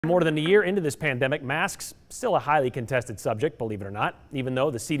More than a year into this pandemic, masks still a highly contested subject, believe it or not, even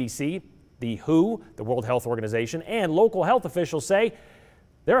though the CDC, the WHO, the World Health Organization, and local health officials say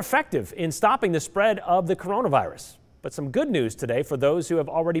they're effective in stopping the spread of the coronavirus. But some good news today for those who have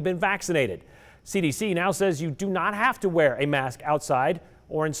already been vaccinated. CDC now says you do not have to wear a mask outside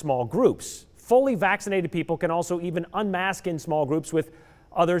or in small groups. Fully vaccinated people can also even unmask in small groups with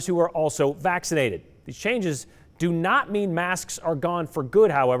others who are also vaccinated. These changes do not mean masks are gone for good,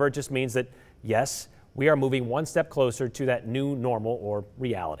 however. It just means that, yes, we are moving one step closer to that new normal or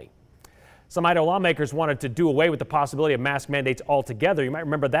reality. Some Idaho lawmakers wanted to do away with the possibility of mask mandates altogether. You might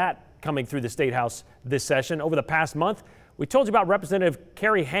remember that coming through the State House this session. Over the past month, we told you about Representative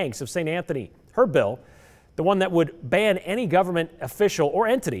Carrie Hanks of St. Anthony, her bill, the one that would ban any government official or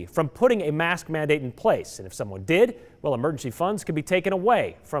entity from putting a mask mandate in place. And if someone did, well, emergency funds could be taken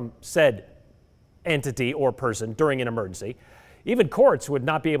away from said entity or person during an emergency. Even courts would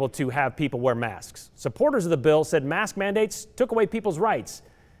not be able to have people wear masks. Supporters of the bill said mask mandates took away people's rights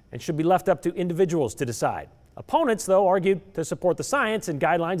and should be left up to individuals to decide. Opponents, though, argued to support the science and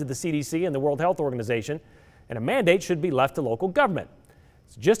guidelines of the CDC and the World Health Organization, and a mandate should be left to local government.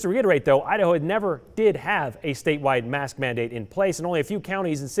 So just to reiterate, though, Idaho never did have a statewide mask mandate in place, and only a few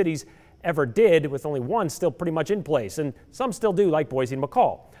counties and cities ever did, with only one still pretty much in place, and some still do, like Boise and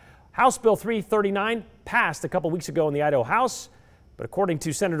McCall. House Bill 339 passed a couple weeks ago in the Idaho House, but according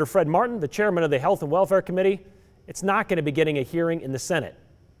to Senator Fred Martin, the chairman of the Health and Welfare Committee, it's not going to be getting a hearing in the Senate.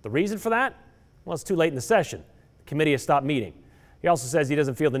 The reason for that? Well, it's too late in the session. The committee has stopped meeting. He also says he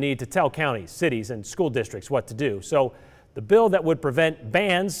doesn't feel the need to tell counties, cities, and school districts what to do. So the bill that would prevent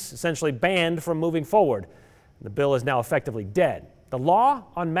bans essentially banned from moving forward. The bill is now effectively dead. The law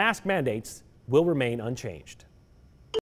on mask mandates will remain unchanged.